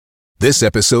This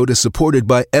episode is supported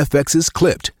by FX's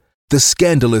Clipped, the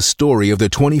scandalous story of the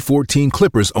 2014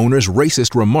 Clippers owner's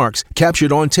racist remarks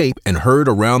captured on tape and heard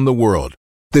around the world.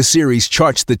 The series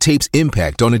charts the tape's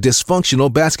impact on a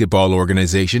dysfunctional basketball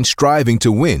organization striving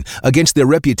to win against their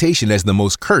reputation as the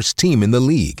most cursed team in the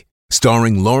league.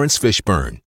 Starring Lawrence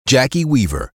Fishburne, Jackie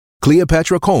Weaver,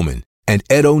 Cleopatra Coleman, and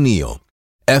Ed O'Neill.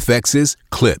 FX's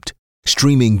Clipped,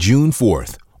 streaming June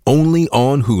 4th, only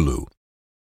on Hulu.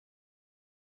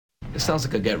 It sounds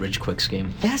like a get-rich-quick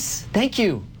scheme. Yes, thank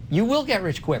you. You will get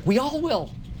rich quick. We all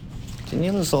will. Didn't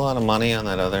you lose a lot of money on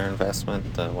that other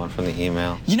investment, the one from the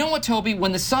email? You know what, Toby?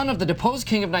 When the son of the deposed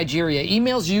king of Nigeria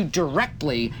emails you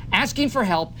directly asking for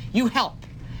help, you help.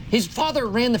 His father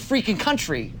ran the freaking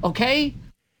country, okay?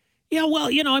 Yeah,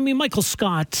 well, Michael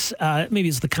Scott maybe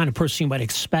is the kind of person you might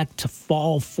expect to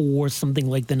fall for something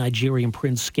like the Nigerian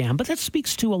prince scam, but that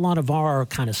speaks to a lot of our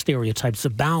kind of stereotypes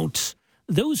about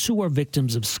those who are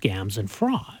victims of scams and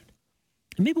fraud.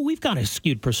 And maybe we've got a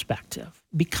skewed perspective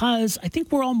because I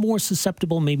think we're all more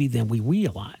susceptible maybe than we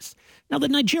realize. Now, the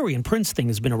Nigerian prince thing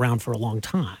has been around for a long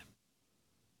time.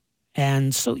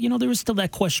 And so, there is still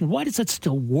that question, why does that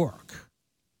still work?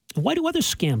 Why do other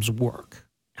scams work?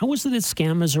 How is it that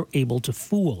scammers are able to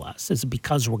fool us? Is it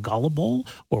because we're gullible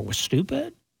or we're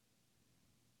stupid?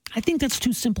 I think that's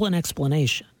too simple an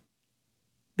explanation.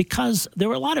 Because there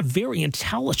are a lot of very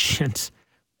intelligent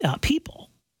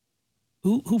people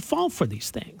who fall for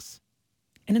these things.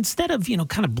 And instead of,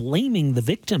 kind of blaming the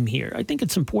victim here, I think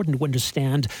it's important to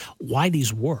understand why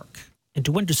these work and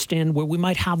to understand where we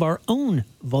might have our own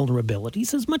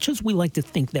vulnerabilities as much as we like to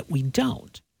think that we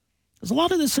don't. Because a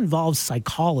lot of this involves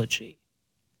psychology,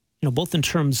 both in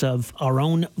terms of our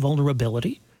own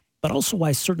vulnerability, but also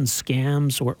why certain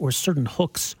scams or certain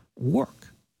hooks work.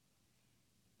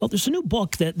 Well, there's a new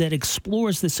book that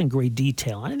explores this in great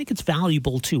detail. And I think it's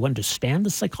valuable to understand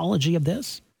the psychology of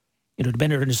this, to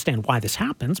better understand why this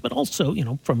happens, but also,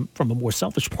 from a more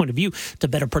selfish point of view, to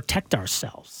better protect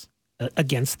ourselves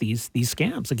against these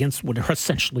scams, against what are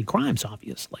essentially crimes,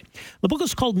 obviously. The book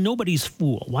is called Nobody's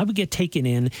Fool, Why We Get Taken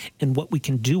In and What We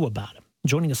Can Do About It.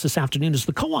 Joining us this afternoon is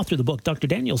the co-author of the book, Dr.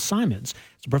 Daniel Simons.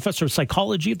 He's a professor of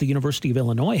psychology at the University of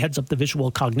Illinois, heads up the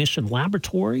Visual Cognition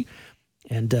Laboratory,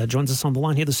 and joins us on the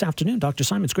line here this afternoon. Dr.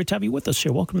 Simons, great to have you with us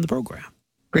here. Welcome to the program.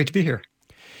 Great to be here.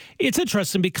 It's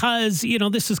interesting because,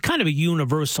 this is kind of a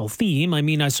universal theme. I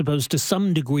mean, I suppose to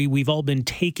some degree we've all been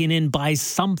taken in by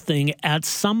something at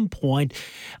some point.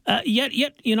 Yet,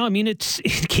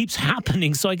 it keeps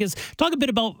happening. So I guess talk a bit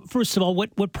about, first of all,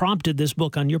 what prompted this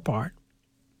book on your part?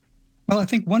 Well, I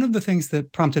think one of the things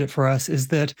that prompted it for us is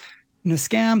that,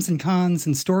 scams and cons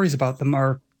and stories about them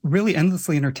are really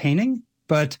endlessly entertaining,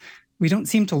 but we don't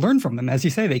seem to learn from them. As you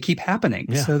say, they keep happening.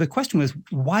 Yeah. So the question was,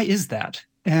 why is that?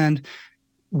 And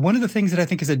one of the things that I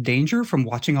think is a danger from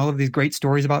watching all of these great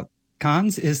stories about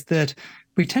cons is that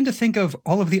we tend to think of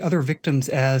all of the other victims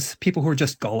as people who are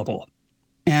just gullible.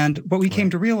 And what we came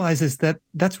to realize is that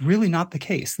that's really not the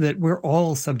case, that we're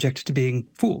all subject to being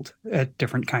fooled in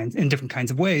different kinds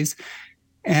of ways.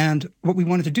 And what we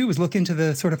wanted to do was look into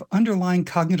the sort of underlying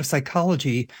cognitive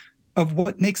psychology of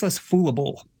what makes us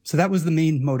foolable. So that was the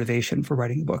main motivation for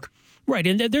writing the book. Right,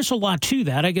 and there's a lot to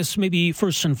that. I guess maybe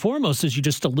first and foremost, as you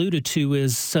just alluded to,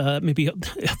 is maybe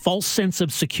a false sense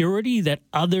of security that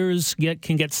others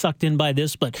can get sucked in by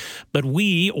this, but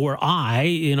we or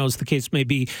I, as the case may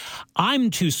be, I'm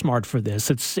too smart for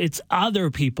this. It's other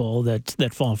people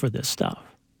that fall for this stuff.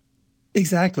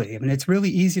 Exactly. I mean, it's really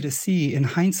easy to see in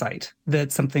hindsight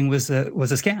that something was a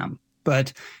scam,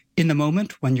 but in the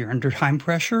moment when you're under time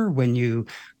pressure, when you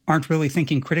aren't really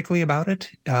thinking critically about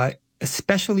it,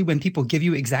 especially when people give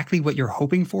you exactly what you're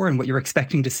hoping for and what you're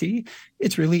expecting to see,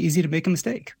 it's really easy to make a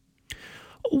mistake.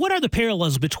 What are the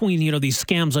parallels between, these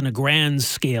scams on a grand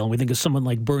scale? We think of someone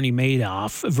like Bernie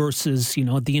Madoff versus,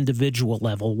 at the individual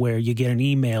level where you get an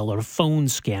email or a phone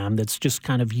scam that's just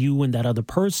kind of you and that other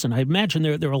person. I imagine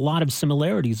there are a lot of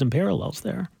similarities and parallels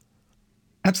there.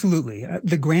 Absolutely.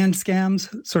 The grand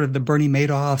scams, sort of the Bernie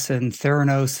Madoffs and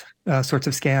Theranos sorts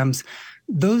of scams,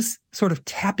 those sort of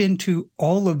tap into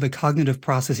all of the cognitive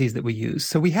processes that we use.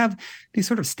 So we have these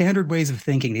sort of standard ways of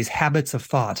thinking, these habits of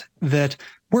thought that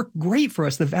work great for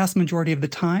us the vast majority of the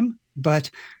time, but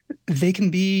they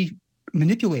can be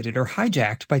manipulated or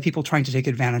hijacked by people trying to take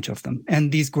advantage of them.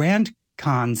 And these grand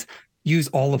cons use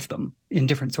all of them in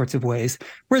different sorts of ways,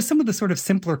 whereas some of the sort of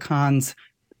simpler cons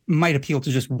might appeal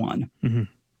to just one. Mm-hmm.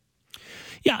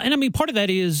 Yeah, and I mean, part of that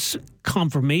is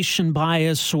confirmation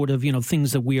bias, sort of,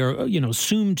 things that we are,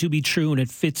 assumed to be true, and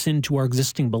it fits into our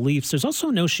existing beliefs. There's also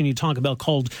a notion you talk about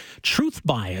called truth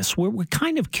bias, where we're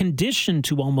kind of conditioned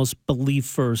to almost believe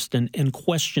first and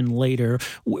question later.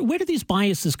 Where do these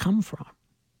biases come from?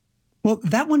 Well,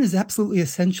 that one is absolutely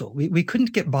essential. We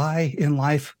couldn't get by in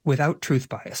life without truth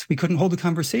bias. We couldn't hold a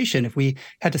conversation if we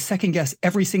had to second guess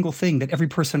every single thing that every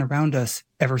person around us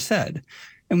ever said.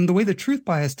 And the way the truth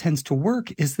bias tends to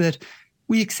work is that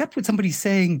we accept what somebody's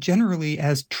saying generally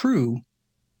as true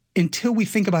until we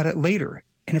think about it later.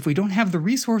 And if we don't have the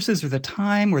resources or the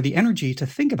time or the energy to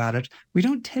think about it, we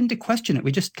don't tend to question it.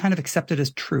 We just kind of accept it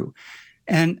as true.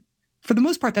 And for the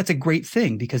most part, that's a great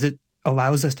thing because it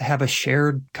allows us to have a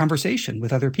shared conversation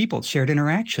with other people, shared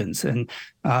interactions, and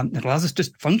it allows us to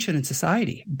just function in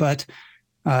society. But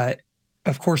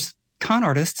of course, con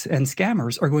artists and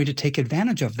scammers are going to take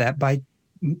advantage of that by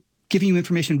giving you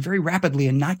information very rapidly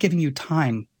and not giving you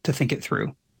time to think it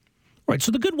through. Right.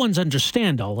 So the good ones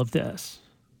understand all of this.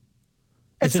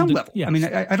 At some level. Yes. I mean,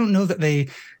 I don't know that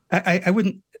I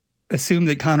wouldn't assume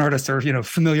that con artists are,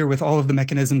 familiar with all of the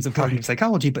mechanisms of cognitive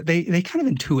psychology, but they kind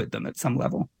of intuit them at some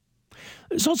level.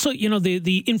 There's also,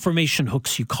 the information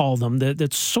hooks, you call them,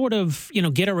 that sort of,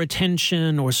 get our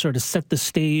attention or sort of set the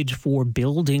stage for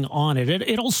building on it.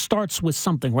 It all starts with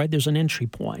something, right? There's an entry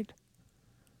point.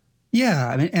 Yeah,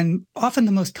 I mean, and often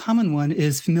the most common one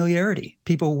is familiarity.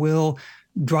 People will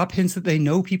drop hints that they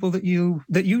know people that you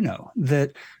know,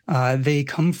 that they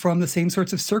come from the same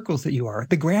sorts of circles that you are.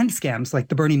 The grand scams, like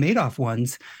the Bernie Madoff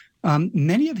ones,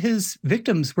 many of his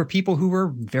victims were people who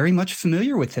were very much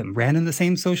familiar with him, ran in the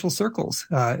same social circles,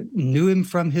 knew him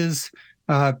from his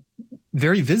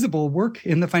very visible work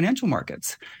in the financial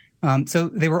markets. So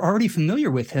they were already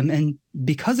familiar with him. And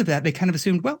because of that, they kind of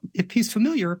assumed, well, if he's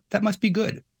familiar, that must be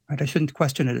good. Right? I shouldn't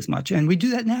question it as much. And we do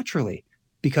that naturally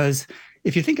because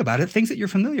if you think about it, things that you're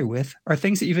familiar with are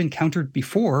things that you've encountered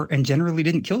before and generally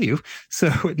didn't kill you.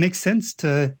 So it makes sense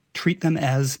to treat them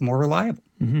as more reliable.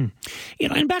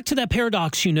 Mm-hmm. And back to that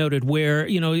paradox you noted where,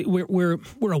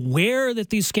 we're aware that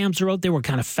these scams are out there. We're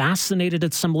kind of fascinated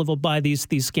at some level by these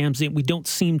scams. We don't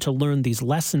seem to learn these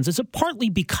lessons. Is it partly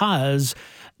because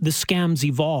the scams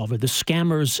evolve or the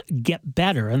scammers get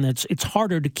better and it's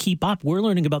harder to keep up? We're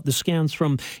learning about the scams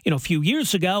from, a few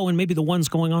years ago, and maybe the ones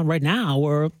going on right now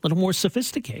are a little more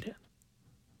sophisticated.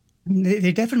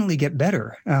 They definitely get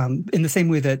better in the same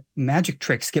way that magic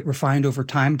tricks get refined over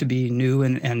time to be new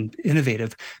and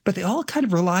innovative, but they all kind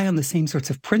of rely on the same sorts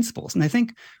of principles. And I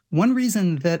think one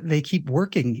reason that they keep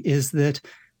working is that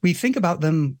we think about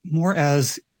them more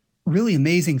as really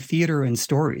amazing theater and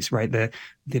stories, right?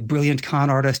 The brilliant con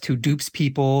artist who dupes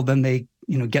people, then they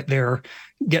get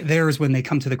theirs when they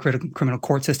come to the criminal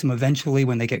court system eventually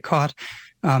when they get caught.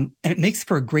 And it makes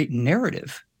for a great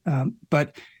narrative.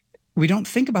 But we don't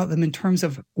think about them in terms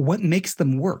of what makes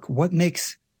them work, what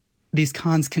makes these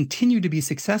cons continue to be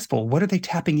successful, what are they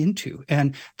tapping into?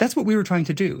 And that's what we were trying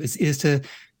to do, is to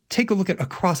take a look at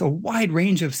across a wide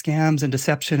range of scams and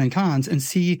deception and cons and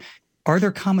see, are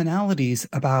there commonalities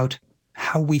about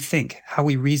how we think, how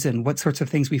we reason, what sorts of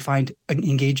things we find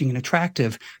engaging and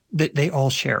attractive that they all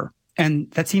share?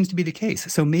 And that seems to be the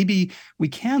case. So maybe we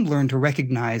can learn to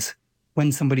recognize when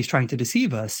somebody's trying to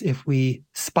deceive us if we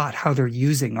spot how they're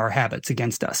using our habits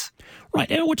against us.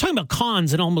 Right. And we're talking about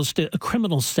cons in almost a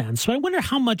criminal sense. So I wonder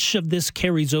how much of this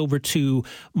carries over to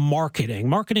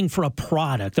marketing for a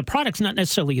product. The product's not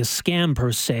necessarily a scam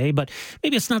per se, but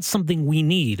maybe it's not something we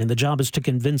need, and the job is to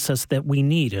convince us that we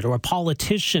need it, or a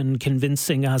politician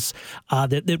convincing us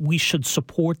that we should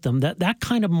support them. That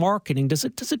kind of marketing, does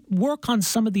it work on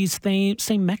some of these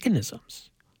same mechanisms?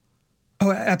 Oh,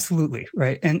 absolutely.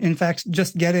 Right. And in fact,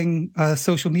 just getting a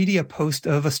social media post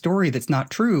of a story that's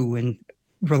not true and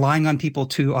relying on people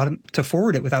to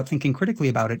forward it without thinking critically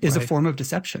about it is a form of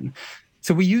deception.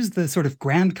 So we use the sort of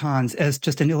grand cons as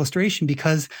just an illustration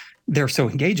because they're so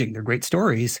engaging. They're great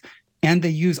stories and they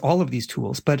use all of these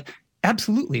tools. But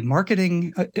absolutely,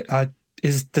 marketing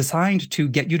is designed to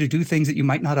get you to do things that you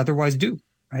might not otherwise do.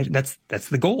 Right. That's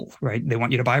the goal, right? They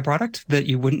want you to buy a product that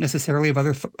you wouldn't necessarily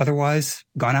have otherwise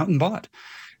gone out and bought.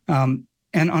 And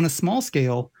on a small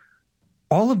scale,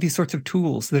 all of these sorts of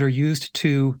tools that are used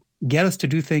to get us to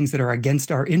do things that are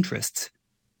against our interests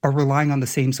are relying on the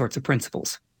same sorts of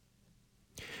principles.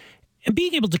 And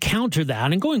being able to counter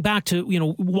that, and going back to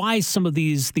why some of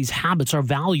these habits are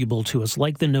valuable to us,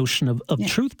 like the notion of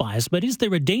truth bias. But is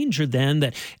there a danger then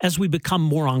that as we become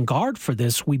more on guard for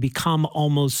this, we become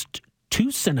almost too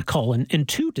cynical and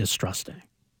too distrusting?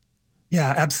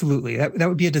 Yeah, absolutely. That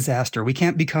would be a disaster. We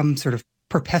can't become sort of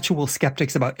perpetual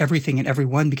skeptics about everything and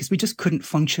everyone because we just couldn't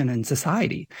function in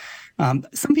society.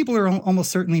 Some people are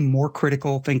almost certainly more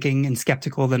critical thinking and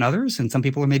skeptical than others, and some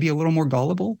people are maybe a little more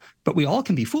gullible, but we all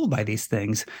can be fooled by these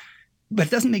things. But it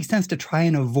doesn't make sense to try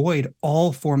and avoid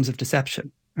all forms of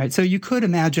deception, right? So you could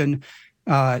imagine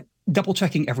double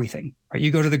checking everything, right?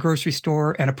 You go to the grocery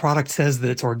store and a product says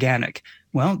that it's organic.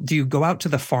 Well, do you go out to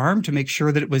the farm to make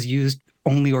sure that it was used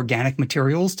only organic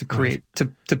materials to create,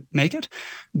 to make it?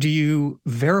 Do you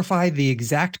verify the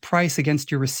exact price against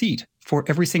your receipt for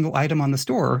every single item on the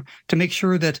store to make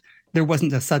sure that there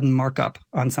wasn't a sudden markup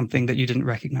on something that you didn't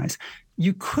recognize?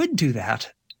 You could do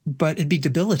that, but it'd be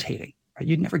debilitating, right?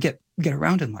 You'd never get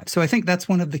around in life. So I think that's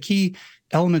one of the key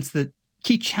elements that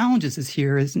key challenges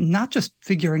is not just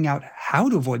figuring out how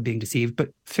to avoid being deceived, but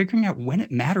figuring out when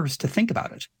it matters to think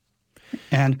about it.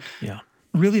 And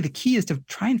really the key is to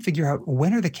try and figure out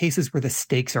when are the cases where the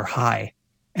stakes are high.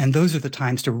 And those are the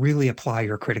times to really apply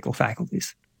your critical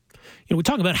faculties. You know, we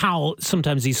talk about how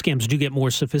sometimes these scams do get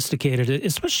more sophisticated,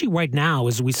 especially right now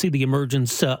as we see the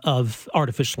emergence of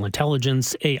artificial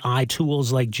intelligence, AI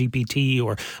tools like GPT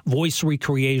or voice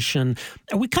recreation.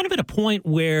 Are we kind of at a point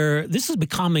where this is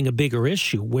becoming a bigger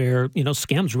issue, where, you know,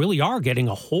 scams really are getting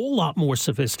a whole lot more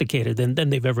sophisticated than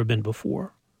they've ever been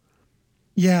before?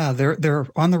 Yeah, they're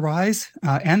on the rise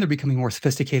and they're becoming more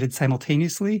sophisticated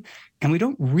simultaneously. And we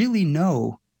don't really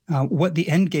know what the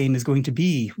end game is going to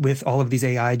be with all of these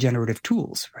AI generative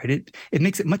tools, right? It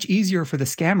makes it much easier for the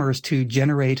scammers to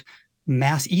generate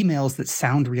mass emails that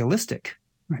sound realistic,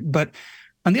 right? But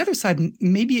on the other side,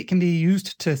 maybe it can be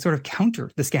used to sort of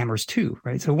counter the scammers too,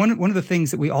 right? So one of the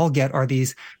things that we all get are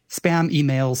these spam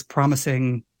emails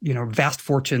promising, you know, vast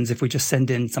fortunes if we just send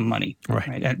in some money,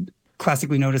 right? And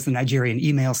classically known as the Nigerian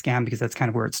email scam because that's kind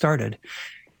of where it started.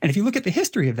 And if you look at the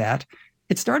history of that,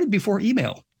 it started before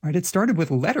email, right? It started with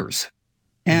letters.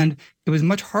 And it was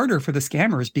much harder for the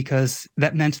scammers because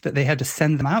that meant that they had to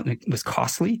send them out and it was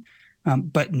costly.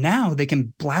 But now they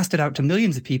can blast it out to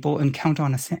millions of people and count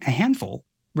on a handful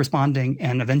responding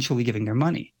and eventually giving their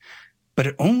money. But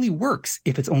it only works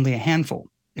if it's only a handful.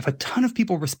 If a ton of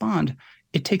people respond,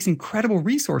 it takes incredible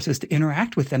resources to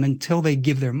interact with them until they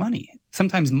give their money,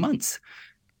 sometimes months.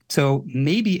 So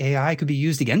maybe AI could be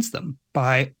used against them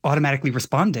by automatically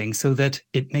responding so that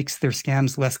it makes their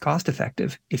scams less cost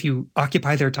effective. If you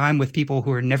occupy their time with people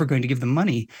who are never going to give them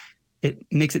money, it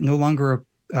makes it no longer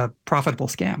a profitable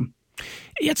scam.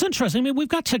 Yeah, it's interesting. I mean, we've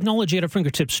got technology at our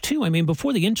fingertips, too. I mean,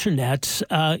 before the internet,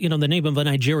 you know, the name of a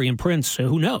Nigerian prince,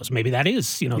 who knows? Maybe that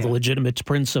is, you know, the legitimate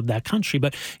prince of that country.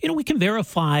 But, you know, we can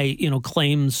verify, you know,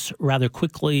 claims rather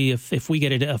quickly. If we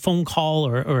get a phone call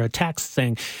or a text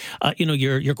saying, you know,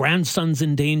 your grandson's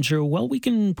in danger, well, we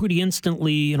can pretty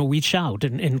instantly, you know, reach out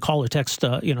and call or text,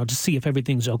 you know, to see if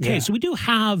everything's okay. Yeah. So we do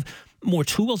have more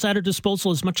tools at our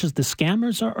disposal as much as the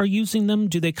scammers are using them.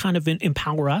 Do they kind of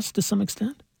empower us to some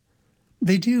extent?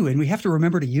 They do, and we have to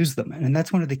remember to use them, and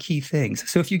that's one of the key things.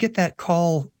 So if you get that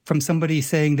call from somebody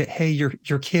saying that, hey, your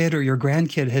kid or your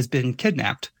grandkid has been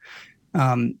kidnapped,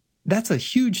 that's a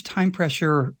huge time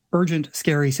pressure, urgent,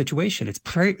 scary situation. It's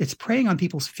preying on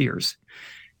people's fears.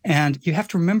 And you have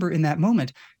to remember in that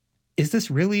moment, is this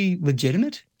really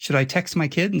legitimate? Should I text my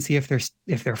kid and see if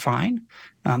they're fine?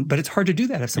 But it's hard to do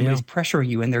that if somebody's pressuring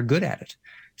you and they're good at it.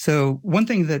 So one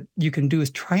thing that you can do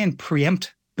is try and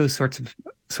preempt those sorts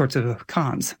of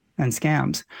cons and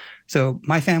scams. So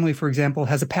my family, for example,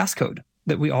 has a passcode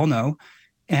that we all know.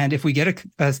 And if we get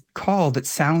a call that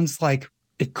sounds like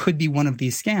it could be one of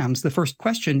these scams, the first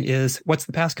question is, what's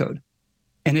the passcode?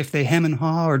 And if they hem and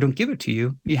haw or don't give it to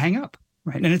you, you hang up,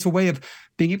 right? And it's a way of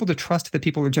being able to trust that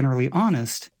people are generally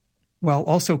honest while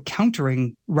also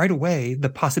countering right away the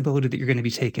possibility that you're going to be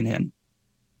taken in.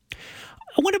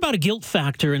 What about a guilt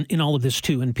factor in all of this,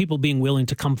 too, and people being willing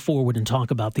to come forward and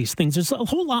talk about these things? There's a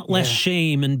whole lot less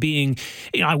shame in being,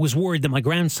 you know, I was worried that my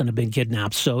grandson had been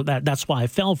kidnapped, so that's why I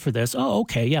fell for this. Oh,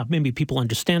 okay, yeah, maybe people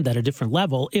understand that at a different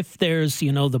level. If there's,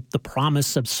 you know, the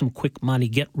promise of some quick money,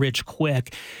 get rich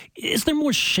quick, is there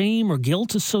more shame or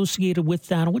guilt associated with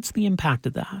that? What's the impact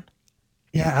of that?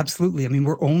 Yeah, absolutely. I mean,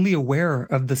 we're only aware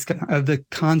of the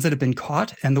cons that have been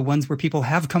caught and the ones where people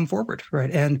have come forward,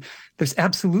 right? And there's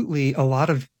absolutely a lot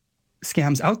of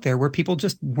scams out there where people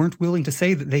just weren't willing to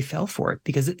say that they fell for it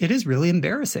because it is really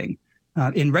embarrassing.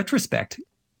 In retrospect,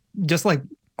 just like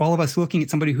all of us looking at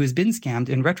somebody who has been scammed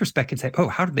in retrospect and say, oh,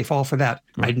 how did they fall for that?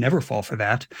 Right. I'd never fall for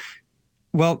that.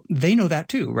 Well, they know that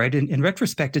too, right? In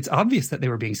retrospect, it's obvious that they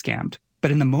were being scammed. But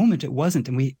in the moment, it wasn't.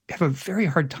 And we have a very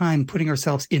hard time putting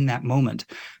ourselves in that moment.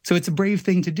 So it's a brave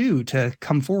thing to do, to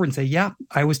come forward and say, yeah,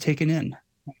 I was taken in.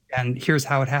 And here's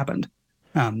how it happened.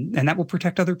 And that will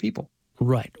protect other people.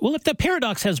 Right. Well, if the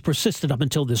paradox has persisted up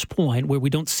until this point where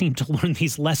we don't seem to learn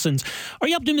these lessons, are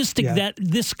you optimistic that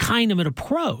this kind of an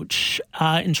approach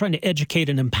in trying to educate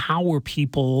and empower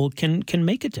people can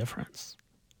make a difference?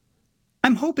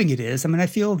 I'm hoping it is. I mean, I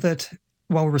feel that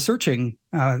while researching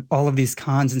all of these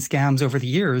cons and scams over the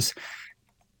years,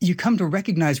 you come to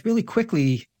recognize really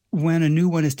quickly when a new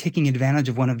one is taking advantage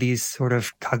of one of these sort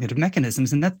of cognitive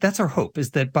mechanisms. And that's our hope,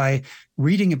 is that by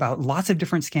reading about lots of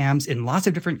different scams in lots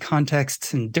of different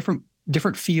contexts and different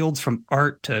fields, from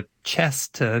art to chess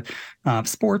to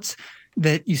sports,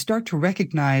 that you start to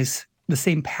recognize the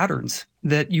same patterns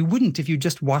that you wouldn't if you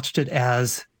just watched it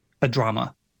as a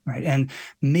drama, right? And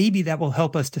maybe that will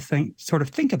help us to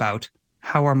think about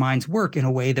how our minds work in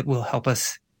a way that will help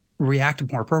us react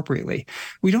more appropriately.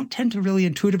 We don't tend to really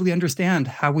intuitively understand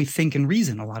how we think and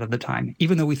reason a lot of the time,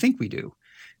 even though we think we do.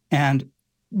 And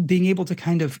being able to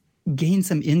kind of gain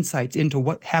some insights into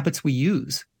what habits we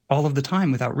use all of the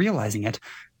time without realizing it,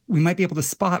 we might be able to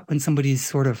spot when somebody's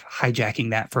sort of hijacking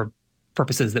that for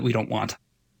purposes that we don't want.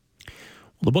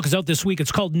 Well, the book is out this week.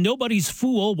 It's called Nobody's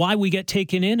Fool: Why We Get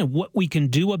Taken In and What We Can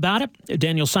Do About It.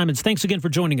 Daniel Simons, thanks again for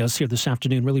joining us here this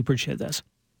afternoon. Really appreciate this.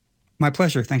 My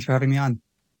pleasure. Thanks for having me on.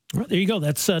 All right, there you go.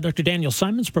 That's Dr. Daniel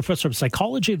Simons, professor of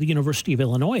psychology at the University of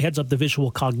Illinois, heads up the Visual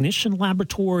Cognition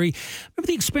Laboratory. Remember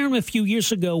the experiment a few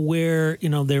years ago where,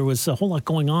 there was a whole lot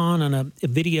going on a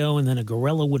video, and then a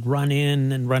gorilla would run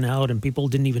in and run out, and people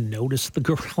didn't even notice the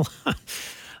gorilla?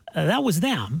 That was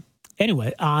them.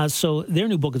 Anyway, so their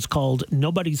new book is called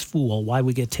Nobody's Fool: Why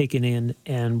We Get Taken In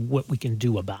and What We Can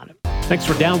Do About It. Thanks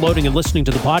for downloading and listening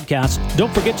to the podcast.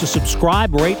 Don't forget to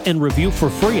subscribe, rate, and review for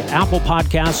free at Apple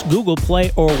Podcasts, Google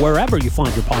Play, or wherever you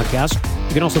find your podcast.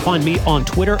 You can also find me on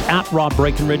Twitter at Rob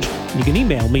Breckenridge, and you can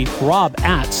email me,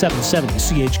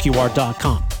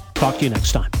 rob@770chqr.com. Talk to you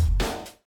next time.